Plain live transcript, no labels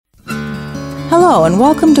Hello and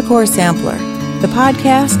welcome to Core Sampler, the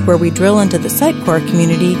podcast where we drill into the Sitecore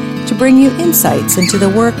community to bring you insights into the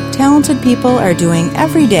work talented people are doing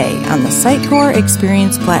every day on the Sitecore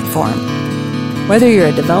Experience platform. Whether you're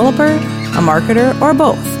a developer, a marketer, or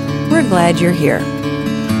both, we're glad you're here.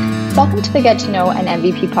 Welcome to the Get to Know an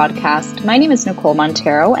MVP podcast. My name is Nicole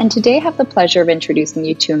Montero, and today I have the pleasure of introducing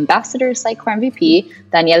you to Ambassador Sitecore MVP,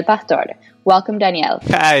 Daniel Pastor. Welcome, Daniel.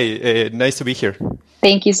 Hi, nice to be here.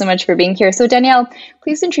 Thank you so much for being here. So, Daniel,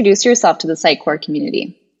 please introduce yourself to the Sitecore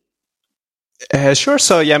community. Sure.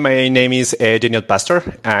 So, my name is Daniel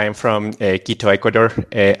Pastor. I'm from Quito, Ecuador.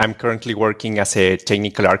 I'm currently working as a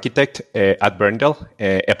technical architect at Berndale,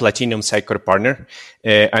 a Platinum Sitecore partner.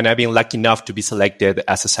 And I've been lucky enough to be selected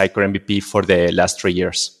as a Sitecore MVP for the last 3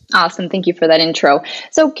 years. Awesome. Thank you for that intro.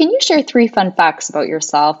 So can you share 3 fun facts about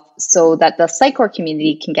yourself so that the Sitecore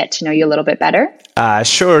community can get to know you a little bit better?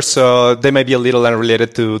 Sure. So they may be a little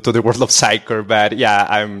unrelated to the world of Sitecore, but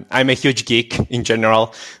I'm a huge geek in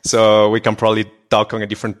general. So we can probably talk on a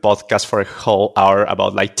different podcast for a whole hour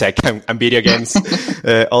about like tech and video games.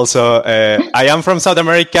 I am from South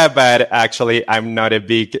America, but actually I'm not a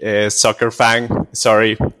big soccer fan.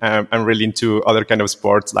 Sorry. I'm really into other kind of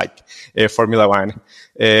sports like Formula One.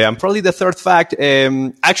 And probably the third fact,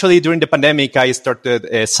 actually during the pandemic, I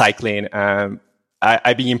started cycling.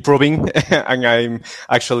 I've been improving and I'm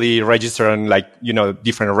actually registered on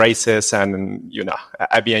different races and,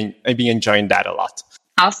 I've been enjoying that a lot.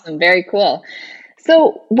 Awesome. Very cool.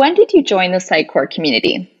 So when did you join the Sitecore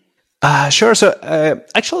community? Sure. So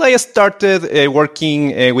actually, I started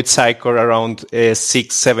working with Sitecore around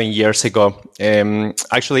 6-7 years ago.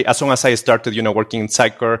 Actually, as soon as I started, working in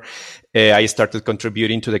Sitecore, I started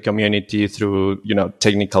contributing to the community through,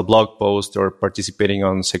 technical blog posts or participating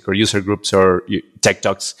on Sitecore user groups or tech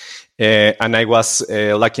talks. And I was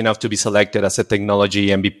lucky enough to be selected as a technology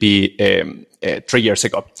MVP 3 years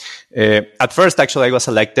ago. At first, actually, I was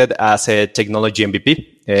selected as a technology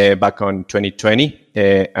MVP back on 2020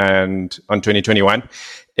 and on 2021.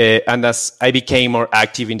 And as I became more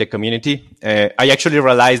active in the community, I actually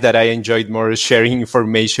realized that I enjoyed more sharing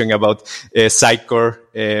information about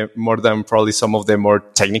Sitecore more than probably some of the more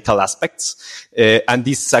technical aspects. And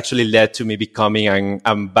this actually led to me becoming an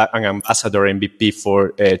ambassador MVP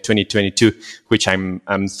for 2022, which I'm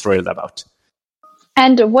thrilled about.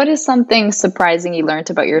 And what is something surprising you learned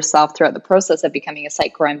about yourself throughout the process of becoming a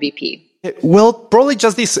Sitecore MVP? Well, probably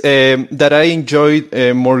just this, that I enjoyed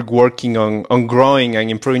more working on growing and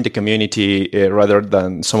improving the community rather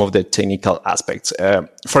than some of the technical aspects.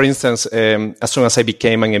 For instance, as soon as I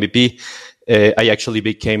became an MVP, I actually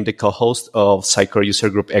became the co-host of Sitecore User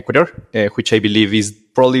Group Ecuador, which I believe is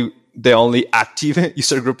probably the only active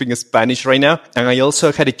user group in Spanish right now. And I also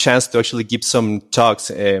had a chance to actually give some talks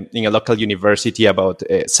in a local university about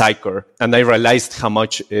Sitecore. And I realized how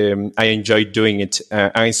much I enjoyed doing it.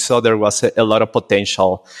 I saw there was a lot of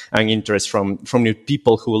potential and interest from new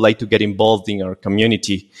people who would like to get involved in our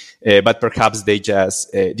community. But perhaps they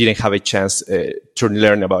just didn't have a chance to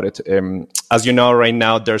learn about it. As you know, right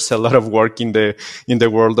now, there's a lot of work in the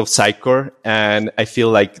world of Sitecore. And I feel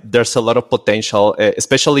like there's a lot of potential,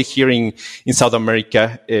 especially here in South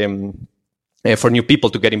America, for new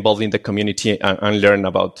people to get involved in the community and learn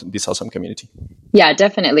about this awesome community. Yeah,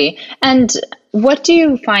 definitely. And what do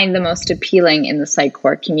you find the most appealing in the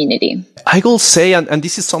Sitecore community? I will say, and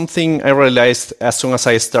this is something I realized as soon as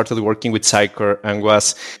I started working with Sitecore, and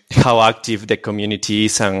was how active the community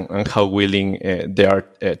is and how willing they are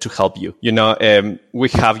to help you. We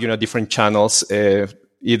have, different channels,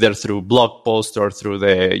 either through blog posts or through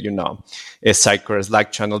the, a Sitecore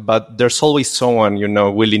Slack channel. But there's always someone,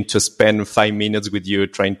 willing to spend 5 minutes with you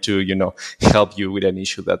trying to, help you with an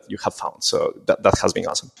issue that you have found. So that has been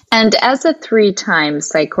awesome. And as a 3-time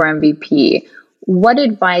Sitecore MVP, what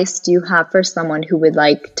advice do you have for someone who would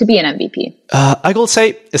like to be an MVP? I will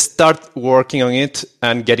say start working on it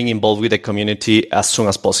and getting involved with the community as soon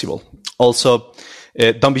as possible. Also,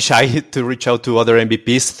 don't be shy to reach out to other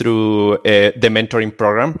MVPs through the mentoring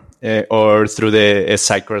program or through the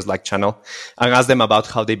Sitecore Slack channel and ask them about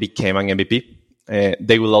how they became an MVP.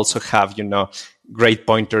 They will also have, great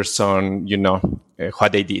pointers on,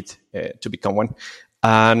 what they did to become one.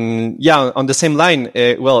 And on the same line,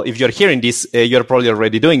 if you're hearing this, you're probably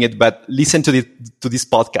already doing it, but listen to these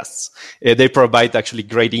podcasts. They provide actually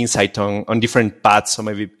great insight on different paths some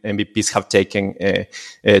MVPs have taken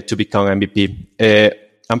to become MVP.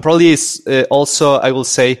 And probably also, I will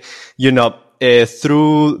say,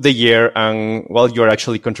 through the year and while you're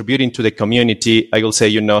actually contributing to the community, I will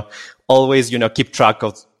say, always, keep track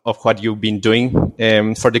of what you've been doing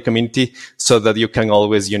for the community, so that you can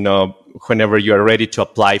always, whenever you are ready to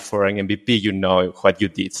apply for an MVP, you know what you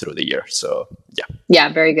did through the year. So, yeah.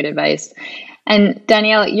 Yeah, very good advice. And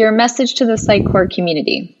Daniel, your message to the Sitecore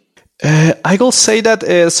community? I will say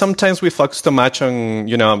that sometimes we focus too much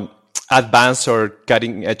on, advanced or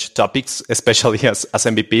cutting edge topics, especially as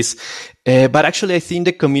MVPs. But actually, I think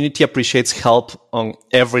the community appreciates help on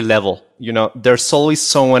every level. There's always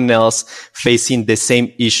someone else facing the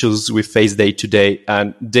same issues we face day to day,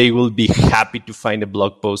 and they will be happy to find a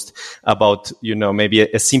blog post about, maybe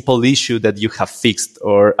a simple issue that you have fixed,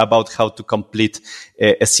 or about how to complete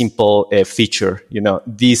a simple feature.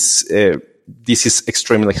 This is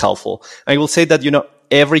extremely helpful. I will say that,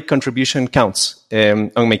 every contribution counts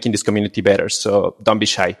on making this community better. So don't be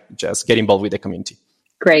shy. Just get involved with the community.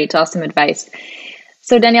 Great. Awesome advice.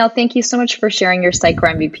 So Daniel, thank you so much for sharing your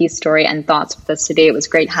Sitecore MVP story and thoughts with us today. It was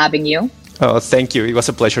great having you. Oh, thank you. It was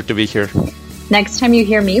a pleasure to be here. Next time you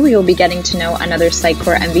hear me, we will be getting to know another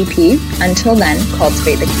Sitecore MVP. Until then,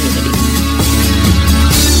 cultivate the community.